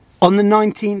On the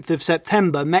 19th of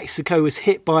September, Mexico was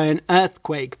hit by an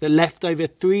earthquake that left over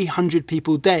 300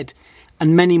 people dead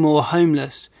and many more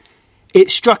homeless. It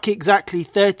struck exactly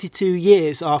 32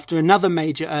 years after another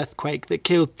major earthquake that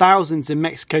killed thousands in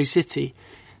Mexico City,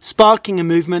 sparking a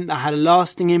movement that had a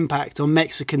lasting impact on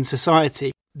Mexican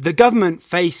society. The government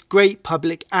faced great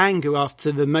public anger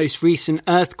after the most recent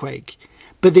earthquake,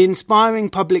 but the inspiring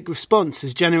public response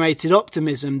has generated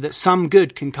optimism that some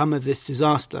good can come of this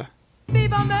disaster.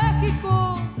 Viva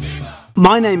Mexico!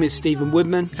 My name is Stephen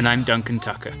Woodman. And I'm Duncan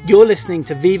Tucker. You're listening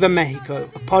to Viva Mexico,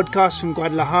 a podcast from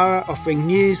Guadalajara offering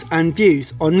news and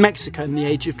views on Mexico in the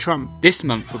age of Trump. This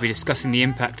month we'll be discussing the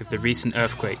impact of the recent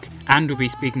earthquake, and we'll be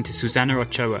speaking to Susana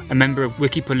Ochoa, a member of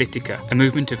Wikipolitica, a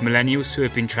movement of millennials who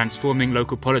have been transforming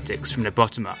local politics from the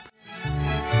bottom up.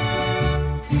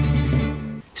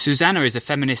 Susana is a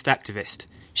feminist activist.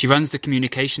 She runs the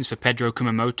communications for Pedro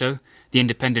Kumamoto, the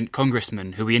independent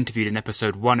congressman who we interviewed in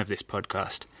episode 1 of this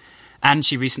podcast. And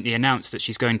she recently announced that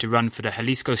she's going to run for the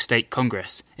Jalisco State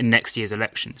Congress in next year's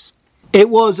elections. It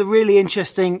was a really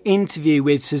interesting interview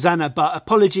with Susana, but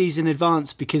apologies in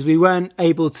advance because we weren't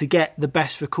able to get the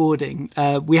best recording.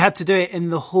 We had to do it in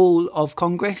the Hall of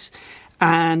Congress,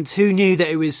 and who knew that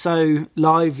it was so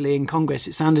lively in Congress?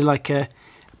 It sounded like a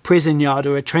prison yard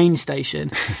or a train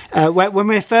station. When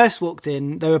we first walked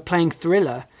in, they were playing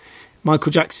Thriller,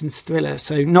 Michael Jackson's Thriller,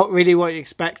 so not really what you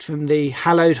expect from the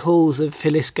hallowed halls of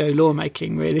Jalisco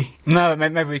lawmaking, really. No,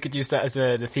 maybe we could use that as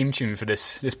the theme tune for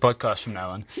this podcast from now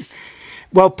on.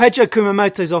 Well, Pedro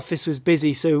Kumamoto's office was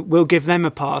busy, so we'll give them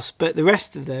a pass, but the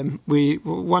rest of them, we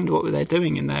wonder what they're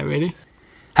doing in there, really.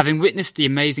 Having witnessed the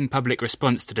amazing public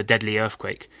response to the deadly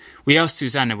earthquake, we asked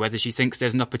Susana whether she thinks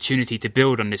there's an opportunity to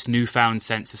build on this newfound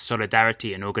sense of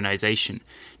solidarity and organisation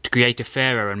to create a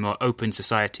fairer and more open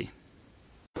society.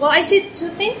 Well, I see two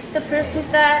things. The first is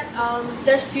that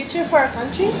there's future for our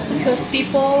country because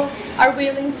people are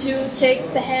willing to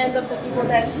take the hand of the people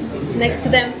that's next to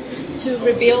them to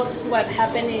rebuild what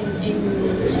happened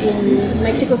in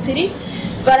Mexico City.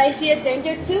 But I see a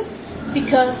danger too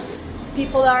because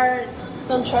people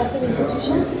don't trust the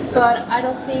institutions, but I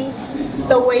don't think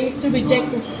the way is to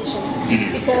reject institutions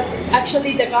because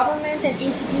actually the government and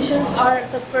institutions are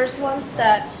the first ones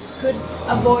that could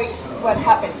avoid what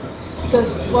happened.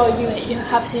 Because, well, you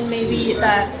have seen maybe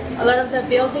that a lot of the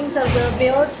buildings that were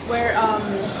built were,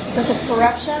 because of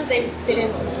corruption, they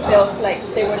didn't build like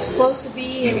they were supposed to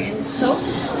be, and so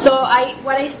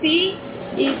what I see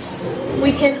is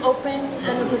we can open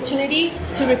an opportunity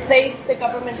to replace the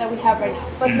government that we have right now,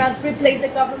 but not replace the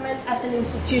government as an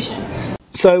institution.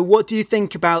 So what do you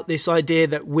think about this idea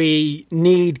that we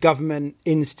need government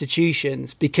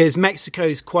institutions? Because Mexico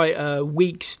is quite a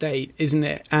weak state, isn't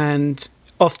it? And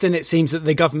often it seems that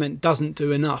the government doesn't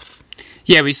do enough.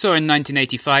 Yeah, we saw in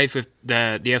 1985 with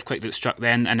the earthquake that struck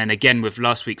then, and then again with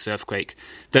last week's earthquake,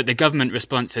 that the government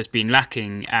response has been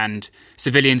lacking and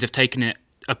civilians have taken it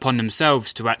upon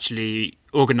themselves to actually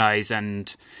organise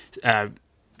and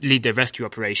lead their rescue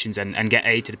operations and get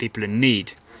aid to the people in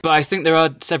need. But I think there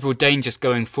are several dangers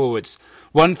going forwards.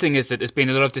 One thing is that there's been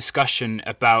a lot of discussion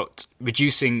about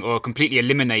reducing or completely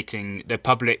eliminating the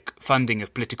public funding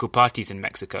of political parties in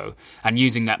Mexico and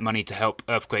using that money to help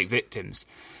earthquake victims.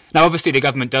 Now, obviously, the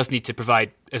government does need to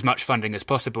provide as much funding as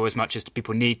possible, as much as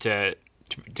people need to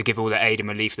give all the aid and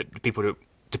relief that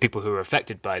to people who are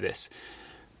affected by this.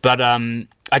 But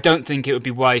I don't think it would be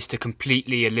wise to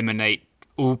completely eliminate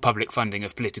all public funding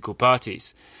of political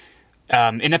parties.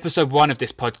 In episode 1 of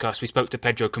this podcast, we spoke to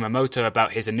Pedro Kumamoto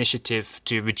about his initiative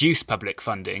to reduce public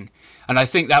funding. And I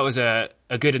think that was a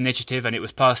good initiative, and it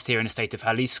was passed here in the state of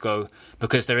Jalisco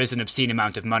because there is an obscene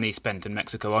amount of money spent in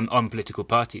Mexico on political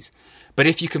parties. But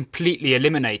if you completely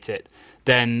eliminate it,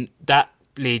 then that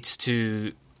leads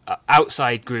to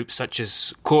outside groups such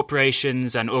as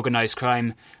corporations and organised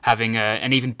crime having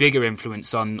an even bigger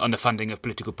influence on the funding of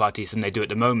political parties than they do at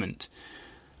the moment.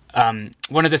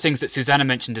 One of the things that Susana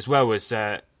mentioned as well was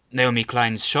Naomi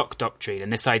Klein's shock doctrine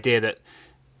and this idea that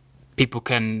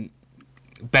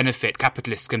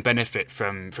capitalists can benefit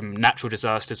from natural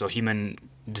disasters or human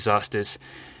disasters.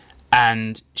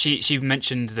 And she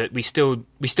mentioned that we still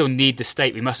need the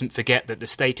state. We mustn't forget that the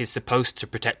state is supposed to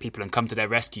protect people and come to their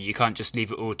rescue. You can't just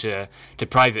leave it all to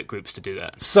private groups to do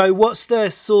that. So what's the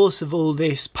source of all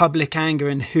this public anger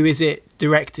and who is it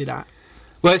directed at?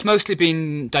 Well, it's mostly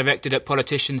been directed at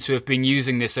politicians who have been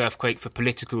using this earthquake for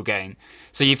political gain.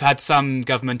 So you've had some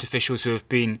government officials who have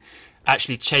been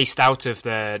actually chased out of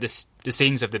the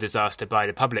scenes of the disaster by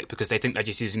the public because they think they're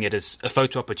just using it as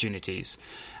photo opportunities.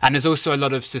 And there's also a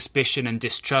lot of suspicion and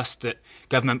distrust that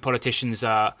government politicians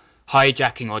are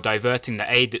hijacking or diverting the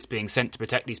aid that's being sent to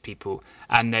protect these people,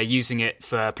 and they're using it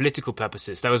for political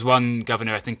purposes. There was one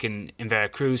governor, I think, in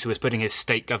Veracruz, who was putting his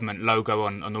state government logo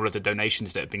on all of the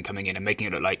donations that had been coming in and making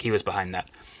it look like he was behind that.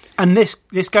 And this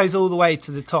goes all the way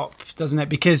to the top, doesn't it?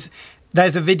 Because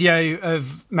there's a video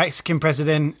of Mexican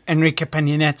President Enrique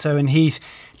Peña Nieto, and he's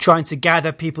trying to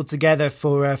gather people together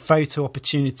for a photo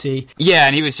opportunity. Yeah,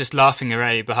 and he was just laughing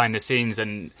away behind the scenes,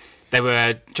 and they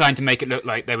were trying to make it look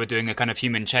like they were doing a kind of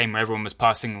human chain where everyone was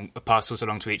passing parcels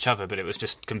along to each other, but it was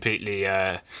just completely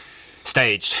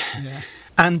staged. Yeah.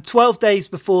 And 12 days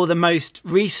before the most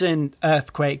recent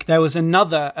earthquake, there was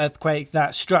another earthquake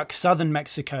that struck southern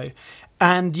Mexico.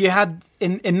 And you had,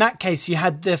 in that case, you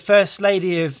had the First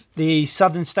Lady of the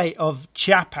southern state of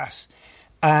Chiapas,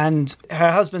 and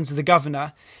her husband's the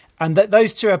governor. And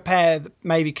those two, a pair that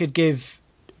maybe could give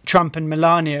Trump and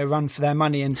Melania a run for their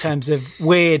money in terms of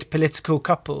weird political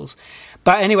couples.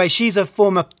 But anyway, she's a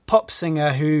former pop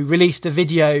singer who released a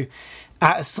video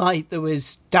at a site that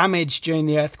was damaged during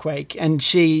the earthquake, and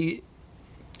she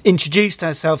introduced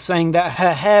herself saying that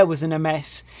her hair was in a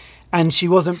mess and she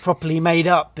wasn't properly made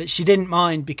up, but she didn't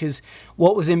mind because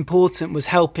what was important was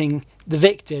helping the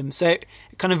victim. So it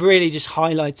kind of really just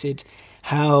highlighted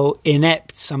how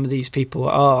inept some of these people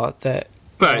are.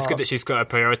 Well, it's good that she's got her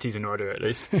priorities in order, at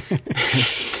least.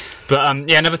 But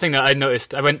another thing that I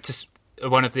noticed, I went to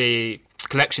one of the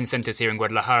collection centres here in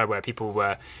Guadalajara where people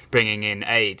were bringing in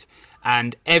aid,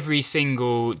 and every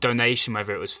single donation,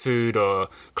 whether it was food or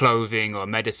clothing or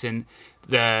medicine,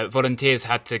 the volunteers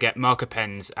had to get marker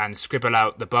pens and scribble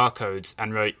out the barcodes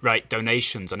and write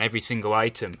donations on every single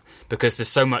item, because there's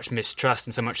so much mistrust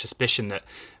and so much suspicion that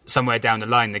somewhere down the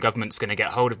line the government's going to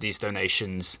get hold of these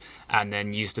donations and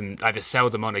then use them, either sell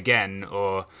them on again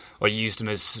or use them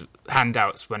as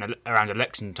handouts around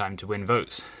election time to win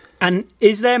votes. And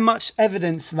is there much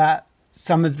evidence that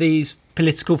some of these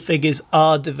political figures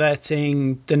are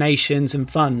diverting donations and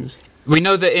funds? We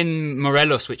know that in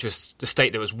Morelos, which was the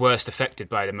state that was worst affected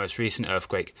by the most recent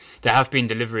earthquake, there have been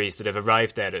deliveries that have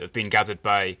arrived there that have been gathered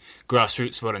by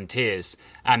grassroots volunteers,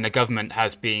 and the government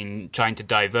has been trying to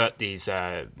divert these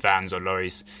vans or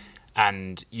lorries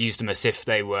and use them as if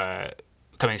they were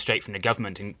coming straight from the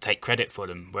government and take credit for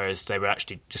them, whereas they were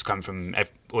actually just come from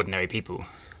ordinary people.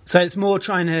 So it's more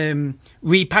trying to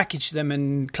repackage them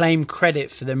and claim credit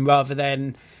for them rather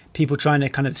than people trying to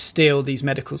kind of steal these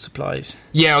medical supplies.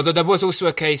 Yeah, although there was also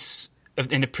a case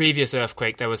in the previous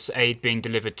earthquake, there was aid being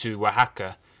delivered to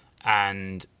Oaxaca,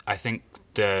 and I think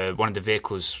one of the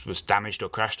vehicles was damaged or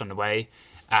crashed on the way,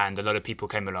 and a lot of people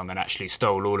came along and actually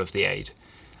stole all of the aid.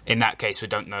 In that case, we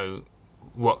don't know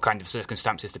what kind of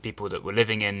circumstances the people that were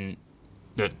living in,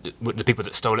 the people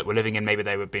that stole it were living in. Maybe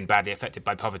they were being badly affected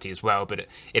by poverty as well, but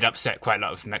it upset quite a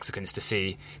lot of Mexicans to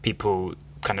see people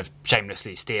kind of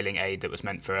shamelessly stealing aid that was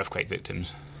meant for earthquake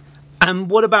victims. And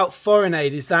what about foreign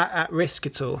aid? Is that at risk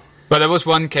at all? Well, there was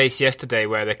one case yesterday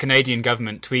where the Canadian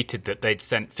government tweeted that they'd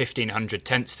sent 1,500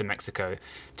 tents to Mexico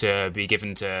to be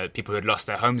given to people who had lost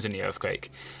their homes in the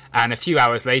earthquake. And a few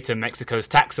hours later, Mexico's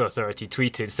tax authority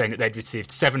tweeted saying that they'd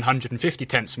received 750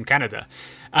 tents from Canada.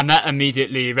 And that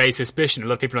immediately raised suspicion. A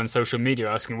lot of people on social media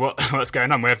are asking, what's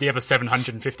going on? Where have the other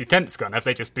 750 tents gone? Have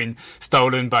they just been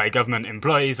stolen by government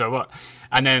employees or what?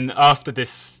 And then after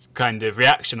this kind of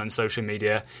reaction on social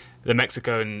media, the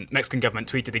Mexican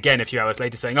government tweeted again a few hours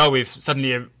later saying, we've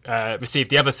suddenly received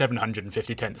the other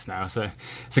 750 tents now. So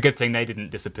it's a good thing they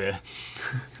didn't disappear.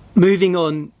 Moving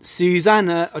on,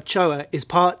 Susana Ochoa is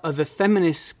part of a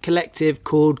feminist collective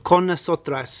called Con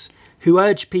Nosotras, who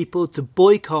urge people to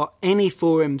boycott any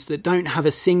forums that don't have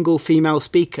a single female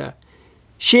speaker.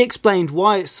 She explained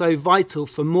why it's so vital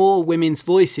for more women's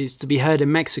voices to be heard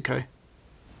in Mexico.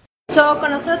 So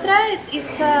Con Nosotras,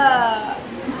 it's a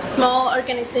small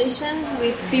organization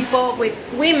with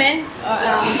women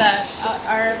that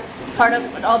are part of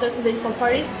other political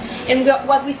parties. And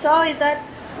what we saw is that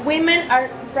women are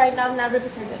right now not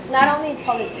represented, not only in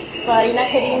politics, but in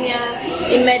academia,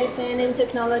 in medicine, in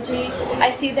technology. I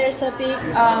see there's a big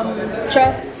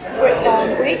trust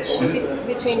breach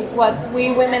between what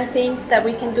we women think that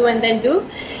we can do and then do.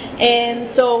 And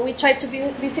so we try to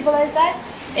visibilize that.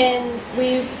 And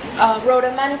we wrote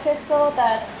a manifesto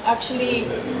that actually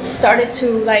started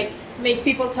to make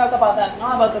people talk about that,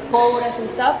 about the quotas and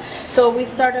stuff. So we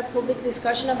started a public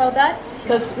discussion about that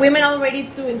because women are already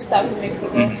doing stuff in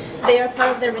Mexico. They are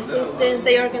part of the resistance.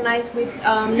 They organize with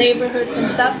neighborhoods and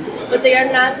stuff, but they are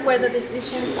not where the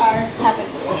decisions are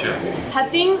happening. Sure. I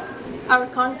think our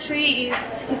country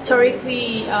is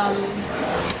historically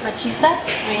machista.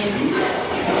 I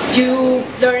mean, you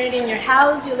learn it in your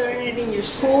house, you learn it in your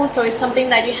school, so it's something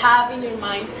that you have in your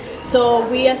mind. So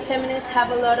we as feminists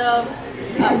have a lot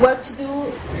of work to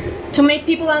do to make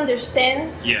people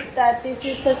understand that this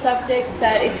is a subject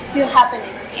that it's still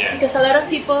happening. Because a lot of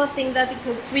people think that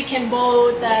because we can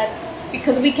vote, that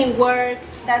because we can work,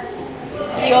 that's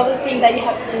the other thing that you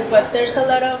have to do. But there's a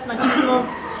lot of machismo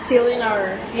still in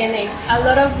our DNA. A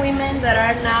lot of women that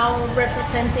are now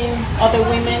representing other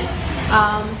women,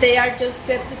 they are just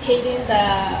replicating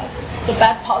the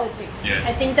bad politics.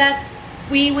 I think that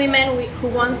we women who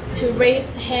want to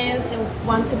raise hands and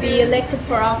want to be elected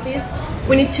for office,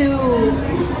 we need to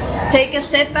take a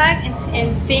step back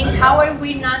and think, how are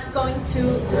we not going to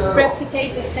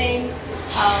replicate the same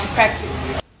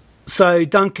practice? So,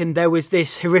 Duncan, there was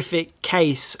this horrific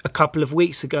case a couple of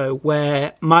weeks ago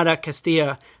where Mara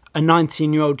Castillo, a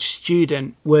 19-year-old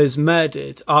student, was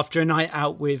murdered after a night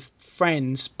out with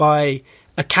friends by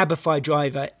a Cabify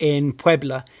driver in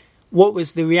Puebla. What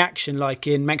was the reaction like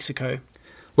in Mexico?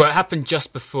 Well, it happened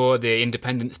just before the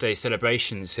Independence Day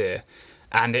celebrations here,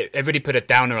 and it really put a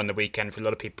downer on the weekend for a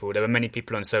lot of people. There were many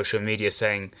people on social media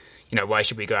saying, you know, why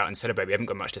should we go out and celebrate? We haven't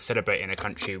got much to celebrate in a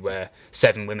country where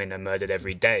 7 women are murdered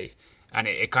every day. And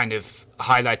it kind of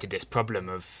highlighted this problem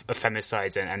of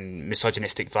femicides and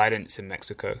misogynistic violence in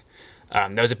Mexico.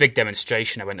 There was a big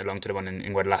demonstration. I went along to the one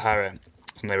in Guadalajara,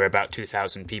 and there were about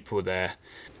 2,000 people there.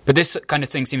 But this kind of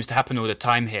thing seems to happen all the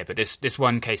time here, but this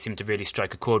one case seemed to really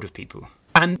strike a chord with people.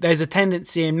 And there's a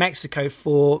tendency in Mexico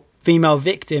for female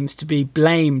victims to be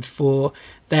blamed for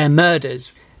their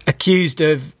murders, accused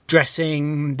of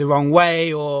dressing the wrong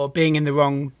way or being in the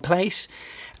wrong place.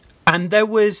 And there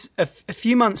was a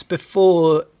few months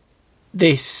before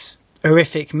this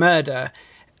horrific murder,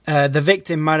 the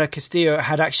victim, Mara Castillo,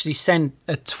 had actually sent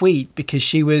a tweet because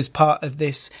she was part of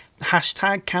this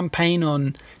hashtag campaign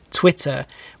on Twitter,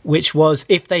 which was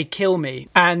 "If they kill me."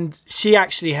 And she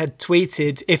actually had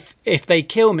tweeted, if they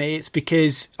kill me, it's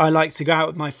because I like to go out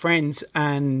with my friends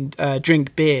and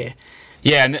drink beer.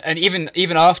 Yeah, and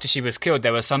even after she was killed,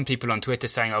 there were some people on Twitter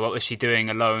saying, oh, what was she doing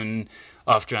alone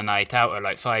after a night out at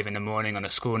like 5 a.m. on a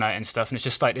school night and stuff. And it's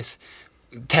just like this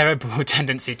terrible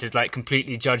tendency to like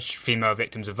completely judge female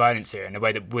victims of violence here in a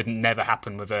way that wouldn't never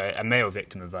happen with a male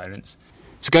victim of violence.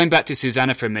 So going back to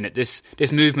Susana for a minute, this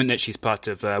movement that she's part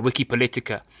of,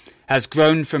 Wikipolitica, has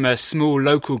grown from a small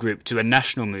local group to a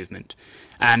national movement.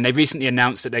 And they recently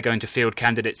announced that they're going to field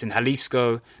candidates in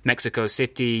Jalisco, Mexico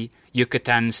City,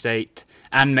 Yucatan State,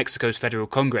 and Mexico's Federal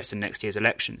Congress in next year's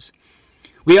elections.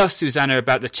 We asked Susana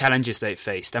about the challenges they've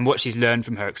faced and what she's learned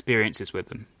from her experiences with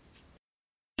them.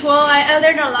 Well, I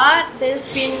learned a lot.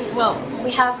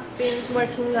 We have been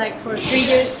working like for 3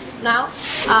 years now.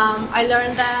 I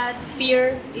learned that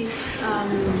fear is,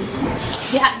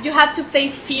 you have to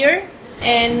face fear.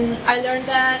 And I learned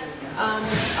that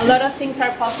a lot of things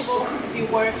are possible if you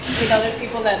work with other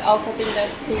people that also think that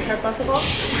things are possible.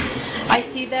 I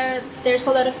see there's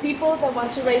a lot of people that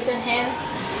want to raise their hand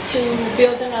to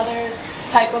build another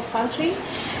type of country.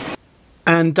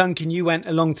 And Duncan, you went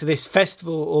along to this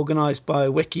festival organised by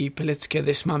Wikipolitica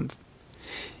this month.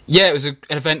 Yeah, it was an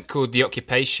event called The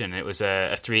Occupation. It was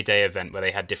a 3-day event where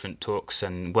they had different talks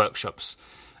and workshops.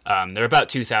 There were about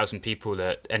 2,000 people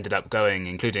that ended up going,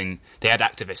 including they had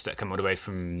activists that come all the way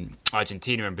from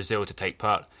Argentina and Brazil to take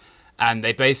part. And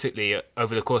they basically,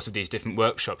 over the course of these different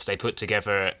workshops, they put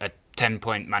together a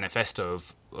 10-point manifesto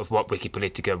of what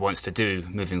Wikipolitica wants to do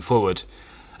moving forward.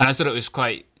 And I thought it was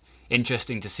quite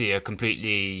interesting to see a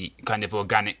completely kind of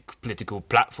organic political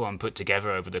platform put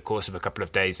together over the course of a couple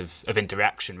of days of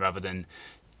interaction, rather than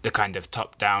the kind of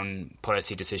top-down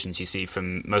policy decisions you see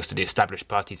from most of the established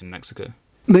parties in Mexico.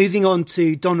 Moving on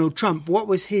to Donald Trump, what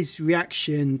was his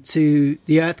reaction to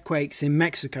the earthquakes in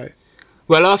Mexico?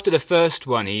 Well, after the first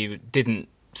one, he didn't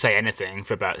say anything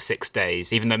for about 6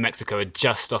 days, even though Mexico had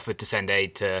just offered to send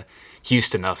aid to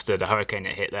Houston after the hurricane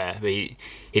that hit there. But he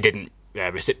didn't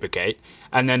reciprocate.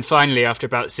 And then finally, after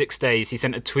about 6 days, he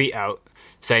sent a tweet out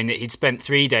saying that he'd spent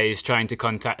 3 days trying to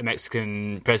contact the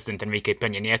Mexican president, Enrique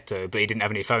Peña Nieto, but he didn't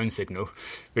have any phone signal,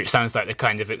 which sounds like the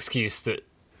kind of excuse that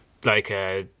like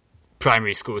a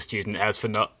primary school student has for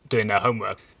not doing their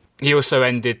homework. He also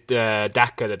ended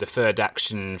DACA, the Deferred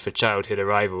Action for Childhood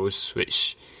Arrivals,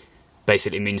 which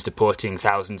basically means deporting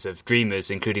thousands of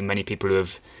dreamers, including many people who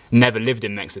have never lived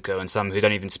in Mexico and some who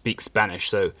don't even speak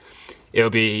Spanish. So it'll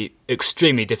be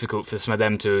extremely difficult for some of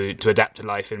them to adapt to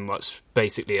life in what's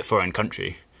basically a foreign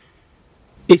country.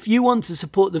 If you want to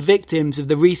support the victims of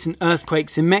the recent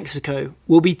earthquakes in Mexico,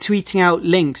 we'll be tweeting out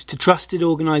links to trusted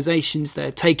organisations that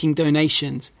are taking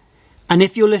donations. And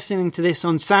if you're listening to this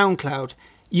on SoundCloud,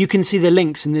 you can see the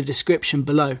links in the description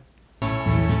below.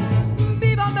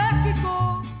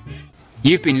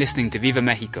 You've been listening to Viva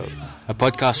Mexico, a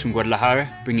podcast from Guadalajara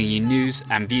bringing you news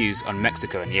and views on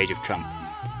Mexico in the age of Trump.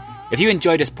 If you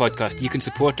enjoyed this podcast, you can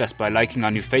support us by liking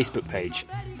our new Facebook page,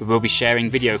 where we'll be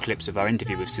sharing video clips of our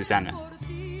interview with Susana.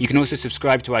 You can also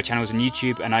subscribe to our channels on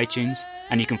YouTube and iTunes,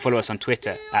 and you can follow us on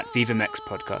Twitter at VivaMex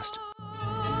Podcast.